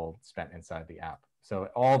all told spent inside the app. So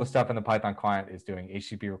all the stuff in the Python client is doing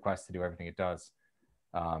HTTP requests to do everything it does.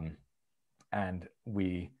 And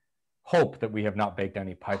we hope that we have not baked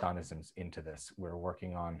any Pythonisms into this. We're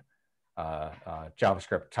working on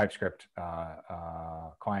JavaScript, TypeScript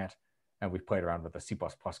client, and we've played around with the C++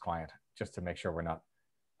 client just to make sure we're not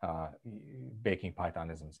baking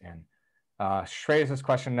Pythonisms in. Shreyas'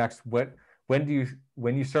 question next: when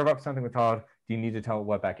you serve up something with tiled, do you need to tell it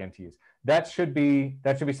what backend to use? That should be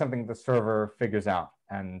something the server figures out,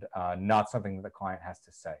 and not something that the client has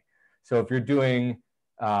to say. So if you're doing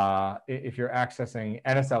if you're accessing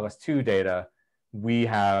NSLS-II data, we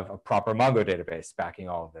have a proper Mongo database backing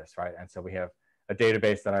all of this, right? And so we have a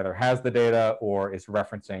database that either has the data or is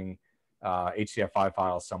referencing HDF5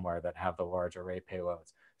 files somewhere that have the large array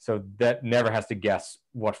payloads. So that never has to guess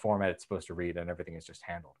what format it's supposed to read, and everything is just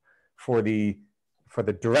handled. For the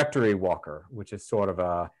directory walker, which is sort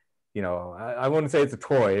of I wouldn't say it's a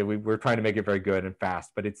toy. We're trying to make it very good and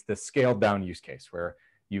fast, but it's the scaled down use case where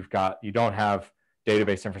you don't have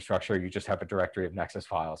database infrastructure, you just have a directory of Nexus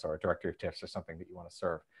files or a directory of TIFFs or something that you want to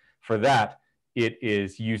serve. For that, it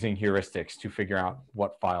is using heuristics to figure out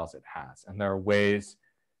what files it has. And there are ways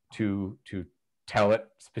to tell it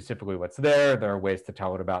specifically what's there. There are ways to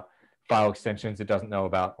tell it about file extensions it doesn't know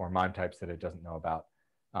about or MIME types that it doesn't know about.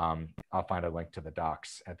 I'll find a link to the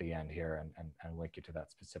docs at the end here and link you to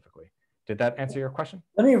that specifically. Did that answer your question?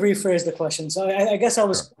 Let me rephrase the question. So I guess I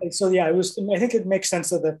was, sure. So yeah, I think it makes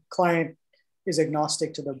sense that the client is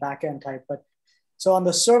agnostic to the backend type, but so on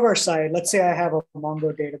the server side, let's say I have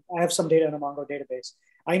I have some data in a Mongo database.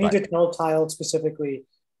 I need to tell Tiled specifically,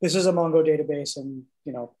 this is a Mongo database, and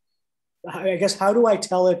I guess how do I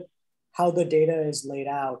tell it how the data is laid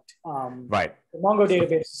out? The Mongo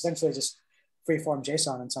database is essentially just freeform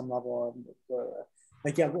JSON on some level.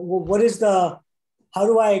 What is how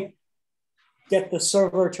do I get the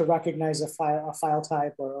server to recognize a file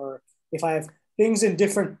type, or if I have things in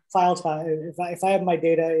different file type, if I have my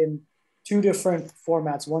data in 2 different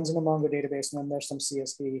formats, one's in a Mongo database and then there's some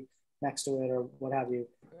CSV next to it or what have you.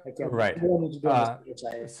 Right.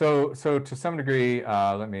 So to some degree,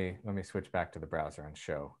 let me switch back to the browser and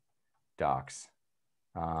show docs.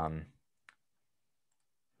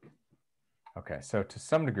 Okay, so to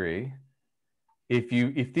some degree,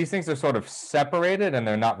 if these things are sort of separated and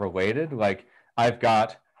they're not related, like I've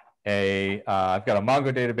got a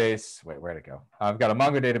Mongo database. Wait, where'd it go? I've got a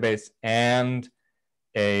Mongo database and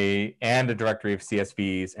a directory of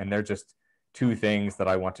CSVs, and they're just 2 things that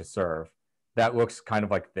I want to serve. That looks kind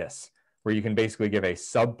of like this, where you can basically give a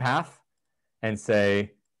subpath and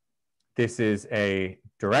say, this is a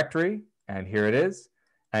directory, and here it is.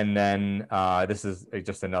 And then this is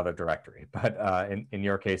just another directory. But in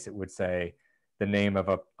your case, it would say the name of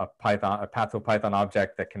a path to a Python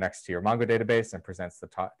object that connects to your Mongo database and presents the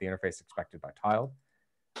interface expected by Tiled.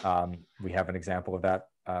 We have an example of that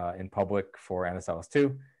in public for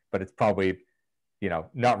NSLS-II, but it's probably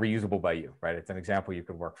not reusable by you, right? It's an example you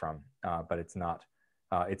could work from, but it's not.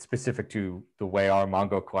 It's specific to the way our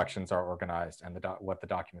Mongo collections are organized and what the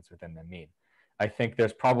documents within them mean. I think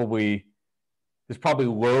there's probably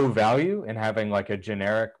low value in having like a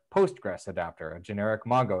generic Postgres adapter, a generic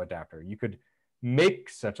Mongo adapter. You could make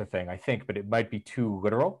such a thing, I think, but it might be too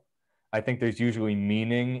literal. I think there's usually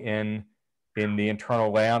meaning in the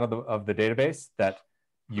internal layout of the database that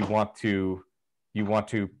you want to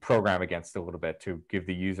program against a little bit to give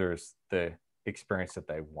the users the experience that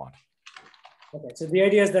they want. Okay, so the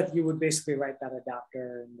idea is that you would basically write that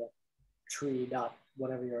adapter in the tree dot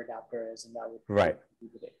whatever your adapter is, and that would be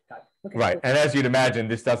the data. Got it. Okay, right. cool. And as you'd imagine,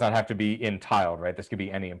 this does not have to be in Tiled, right? This could be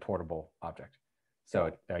any importable object. So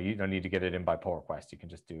you don't need to get it in by pull request. You can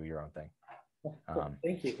just do your own thing. Oh, cool.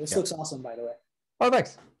 Thank you. This looks awesome, by the way. Oh,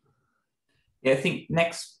 thanks. Yeah, I think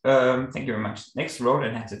next, thank you very much. Next,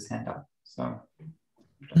 Roland has its hand up. So.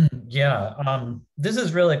 Yeah, this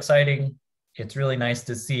is really exciting. It's really nice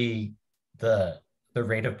to see the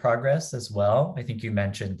rate of progress as well. I think you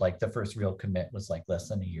mentioned like the first real commit was like less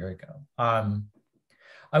than a year ago.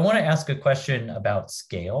 I want to ask a question about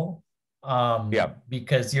scale.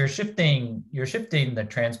 Because you're shifting the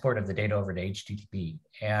transport of the data over to HTTP,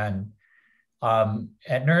 and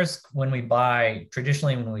at NERSC,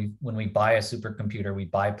 traditionally when we buy a supercomputer, we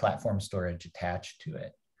buy platform storage attached to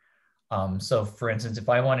it. So for instance, if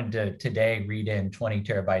I wanted to today read in 20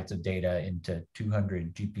 terabytes of data into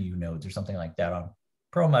 200 GPU nodes or something like that on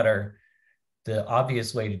Perlmutter, the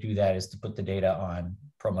obvious way to do that is to put the data on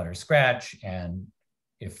Perlmutter Scratch, and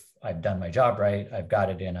if I've done my job right, I've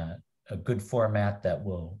got it in a good format that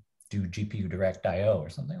will do GPU direct IO or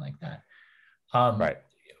something like that. Right.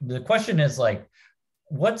 The question is like,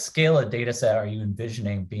 what scale of data set are you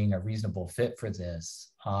envisioning being a reasonable fit for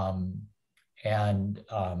this?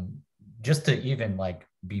 Just to even like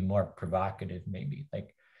be more provocative, maybe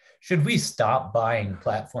like, should we stop buying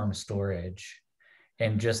platform storage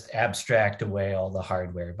and just abstract away all the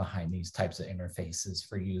hardware behind these types of interfaces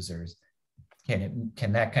for users? Can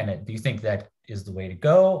that kind of, do you think that is the way to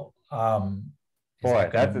go? Boy,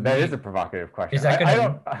 that is a provocative question. Is that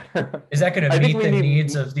going to meet the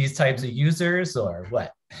needs of these types of users, or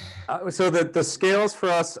what? So the scales for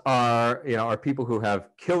us are people who have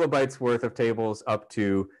kilobytes worth of tables up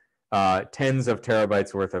to tens of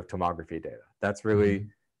terabytes worth of tomography data. That's really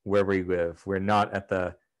where we live. We're not at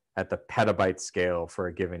the petabyte scale for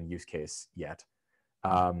a given use case yet.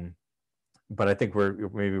 But I think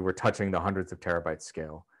we're touching the hundreds of terabytes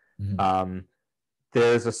scale.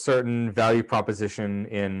 There's a certain value proposition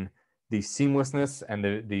in the seamlessness and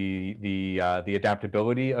the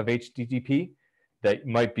adaptability of HTTP that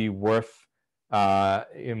might be worth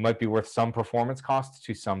some performance costs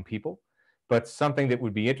to some people. But something that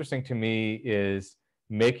would be interesting to me is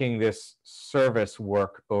making this service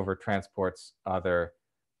work over transports other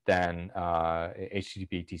than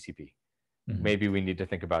HTTP, TCP. Maybe we need to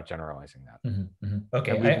think about generalizing that.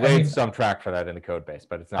 Okay, and we've laid some track for that in the code base,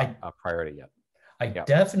 but it's not a priority yet. I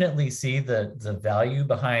definitely see the value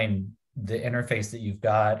behind the interface that you've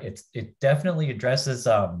got. It definitely addresses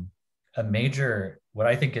a major, what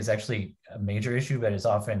I think is actually a major issue, but is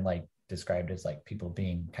often like described as like people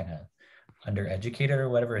being kind of undereducated or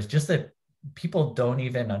whatever. It's just that people don't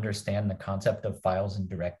even understand the concept of files and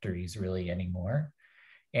directories really anymore.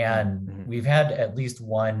 And we've had at least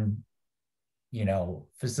one,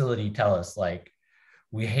 facility tell us like,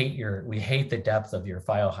 we hate the depth of your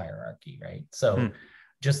file hierarchy, right? So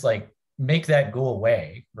just like make that go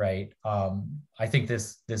away, right? I think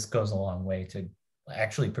this goes a long way to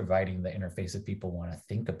actually providing the interface that people want to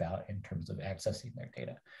think about in terms of accessing their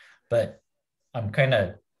data. But I'm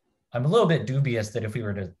a little bit dubious that if we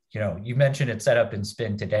were to, you mentioned it's set up in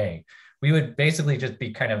Spin today, we would basically just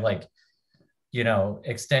be kind of like,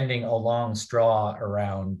 extending a long straw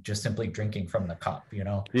around just simply drinking from the cup,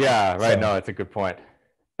 Yeah, right. So, no, it's a good point.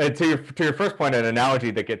 And to your first point, an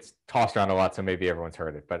analogy that gets tossed around a lot, so maybe everyone's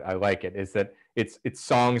heard it, but I like it, is that it's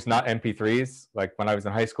songs, not MP3s. Like when I was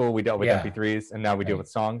in high school, we dealt with MP3s, and now we deal with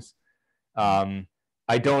songs. I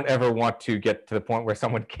don't ever want to get to the point where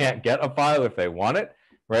someone can't get a file if they want it,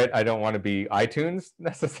 right? I don't want to be iTunes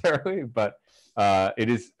necessarily, but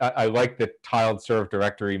I like the tiled serve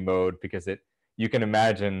directory mode because you can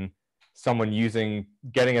imagine someone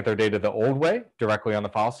getting at their data the old way directly on the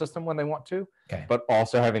file system when they want to, but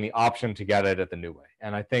also having the option to get it the new way.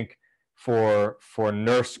 And I think for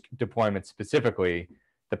NERSC deployment specifically,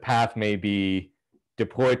 the path may be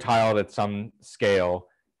deploy tiled at some scale,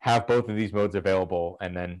 have both of these modes available,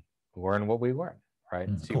 and then learn what we learn, right?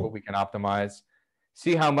 See what we can optimize,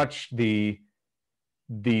 see how much the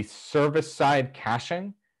service side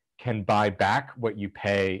caching can buy back what you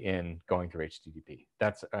pay in going through HTTP.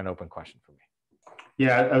 That's an open question for me.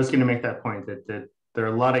 Yeah, I was going to make that point that there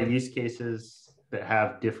are a lot of use cases that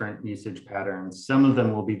have different usage patterns. Some of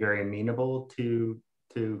them will be very amenable to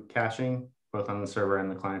caching, both on the server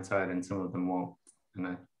and the client side, and some of them won't.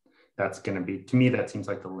 And that's going to be, to me, that seems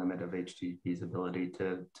like the limit of HTTP's ability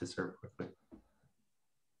to serve quickly.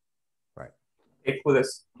 Right. Okay, cool.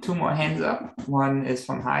 There's two more hands up. One is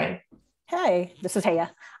from Hai. Hey, this is Haya.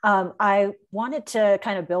 I wanted to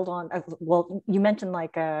kind of build on, well, you mentioned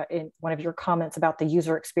like in one of your comments about the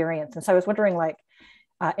user experience. And so I was wondering like,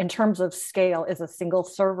 in terms of scale, is a single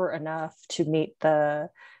server enough to meet the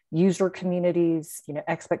user community's,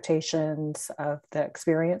 expectations of the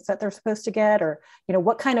experience that they're supposed to get? Or,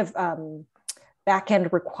 what kind of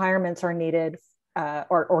backend requirements are needed?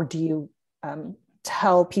 Or do you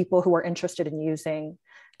tell people who are interested in using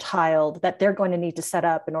tiled that they're going to need to set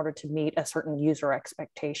up in order to meet a certain user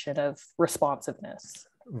expectation of responsiveness?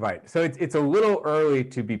 Right. So it's a little early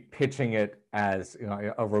to be pitching it as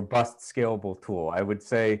a robust, scalable tool. I would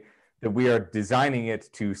say that we are designing it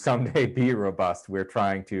to someday be robust. We're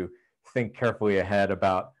trying to think carefully ahead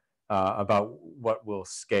about what will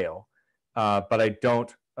scale. But I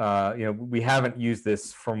don't, we haven't used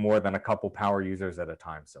this for more than a couple power users at a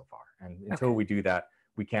time so far. And until we do that,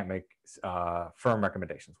 we can't make firm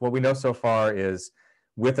recommendations. What we know so far is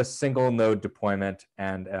with a single node deployment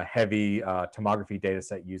and a heavy tomography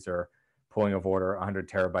dataset user pulling of order 100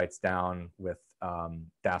 terabytes down with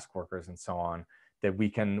Dask workers and so on, that we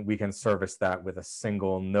can service that with a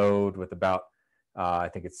single node with about, I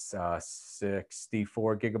think it's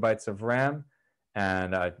 64 gigabytes of RAM,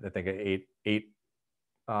 and I think eight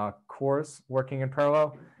cores working in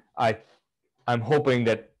parallel. I'm hoping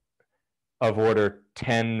that of order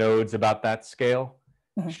 10 nodes about that scale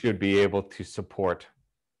should be able to support,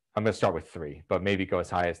 I'm going to start with 3, but maybe go as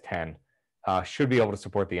high as 10, should be able to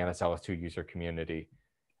support the NSLS-II user community,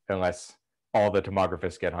 unless all the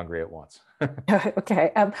tomographists get hungry at once.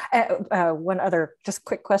 Okay. One other just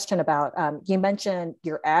quick question about, you mentioned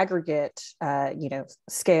your aggregate,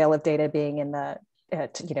 scale of data being in the,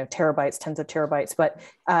 terabytes, tens of terabytes, but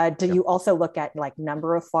do you also look at like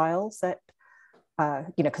number of files that,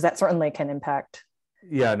 because that certainly can impact.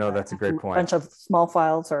 Yeah, no, that's a great point. A bunch of small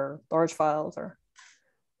files or large files or.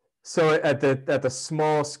 So at the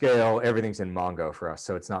small scale, everything's in Mongo for us,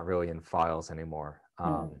 so it's not really in files anymore.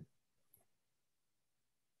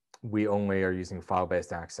 We only are using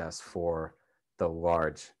file-based access for the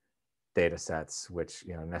large data sets, which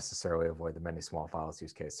necessarily avoid the many small files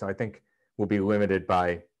use case. So I think we'll be limited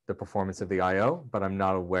by the performance of the I/O, but I'm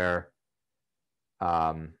not aware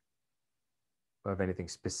of anything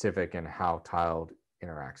specific in how tiled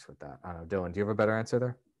interacts with that. I don't know, Dylan, do you have a better answer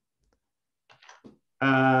there?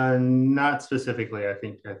 Not specifically. I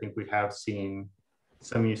think we have seen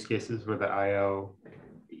some use cases where the I/O,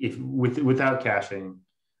 without caching,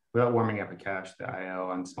 without warming up a cache, the I/O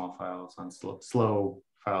on small files on slow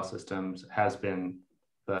file systems has been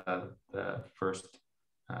the first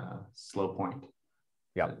slow point.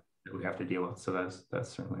 Yeah, that we have to deal with. So that's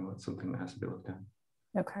certainly something that has to be looked at.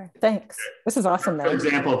 Okay, thanks. This is awesome. For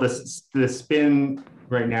example, the spin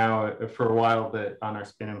right now, for a while, on our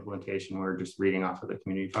spin implementation, we're just reading off of the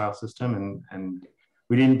community file system, and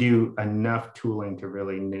we didn't do enough tooling to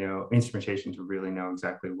really know, instrumentation to really know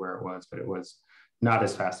exactly where it was, but it was not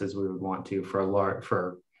as fast as we would want to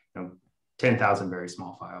for 10,000 very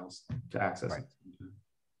small files to access. Right.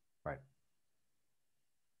 Right.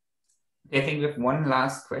 I think we have one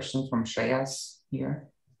last question from Shreyas here.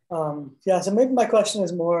 Yeah, so maybe my question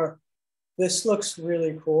is more, this looks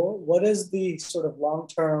really cool. What is the sort of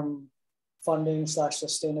long-term funding /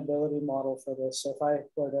 sustainability model for this? So if I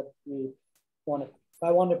were to if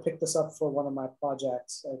I wanted to pick this up for one of my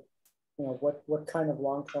projects, like, what kind of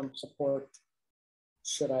long-term support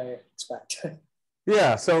should I expect?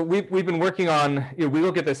 Yeah, so we've been working on, we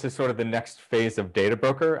look at this as sort of the next phase of Data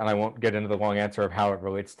Broker, and I won't get into the long answer of how it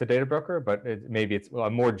relates to Data Broker, but maybe it's a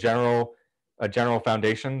more general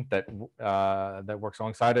foundation that that works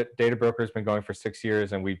alongside it. Data Broker has been going for 6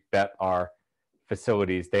 years, and we bet our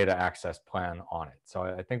facilities data access plan on it. So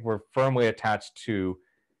I think we're firmly attached to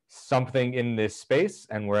something in this space,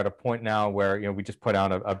 and we're at a point now where we just put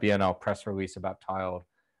out a BNL press release about tiled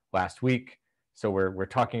last week. So we're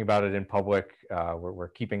talking about it in public. We're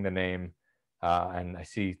keeping the name, and I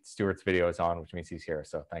see Stuart's video is on, which means he's here.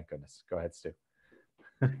 So thank goodness. Go ahead, Stu.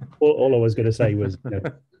 All I was going to say was,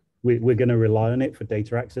 we're going to rely on it for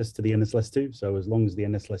data access to the NSLS-II. So as long as the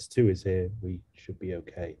NSLS-II is here, we should be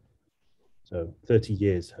okay. So 30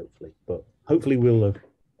 years, hopefully, but hopefully we'll have.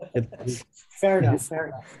 Fair enough. Fair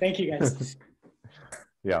enough. Thank you, guys.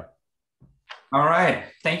 Yeah. All right.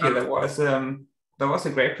 Thank you. That was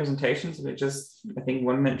a great presentation. So we're just, I think,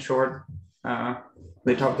 1 minute short,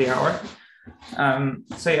 the top of the hour.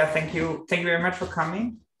 So yeah, thank you very much for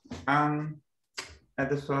coming.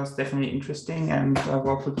 This was definitely interesting, and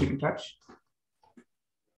we'll keep in touch.